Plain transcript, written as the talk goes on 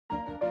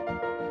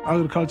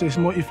agriculture is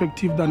more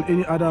effective than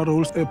any other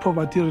roles,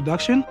 poverty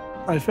reduction.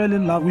 I fell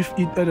in love with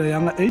it at a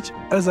younger age.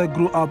 As I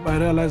grew up, I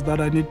realized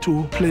that I need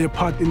to play a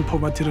part in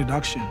poverty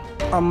reduction.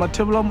 I'm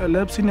Matebula, a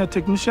lab senior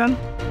technician.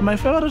 My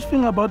favorite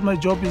thing about my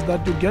job is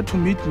that you get to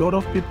meet a lot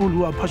of people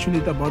who are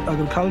passionate about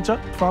agriculture,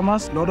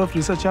 farmers, a lot of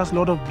researchers, a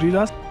lot of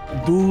breeders.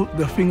 Do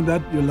the thing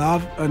that you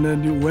love, and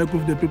then you work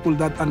with the people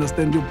that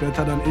understand you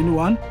better than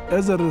anyone.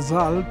 As a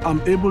result,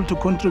 I'm able to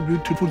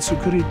contribute to food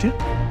security.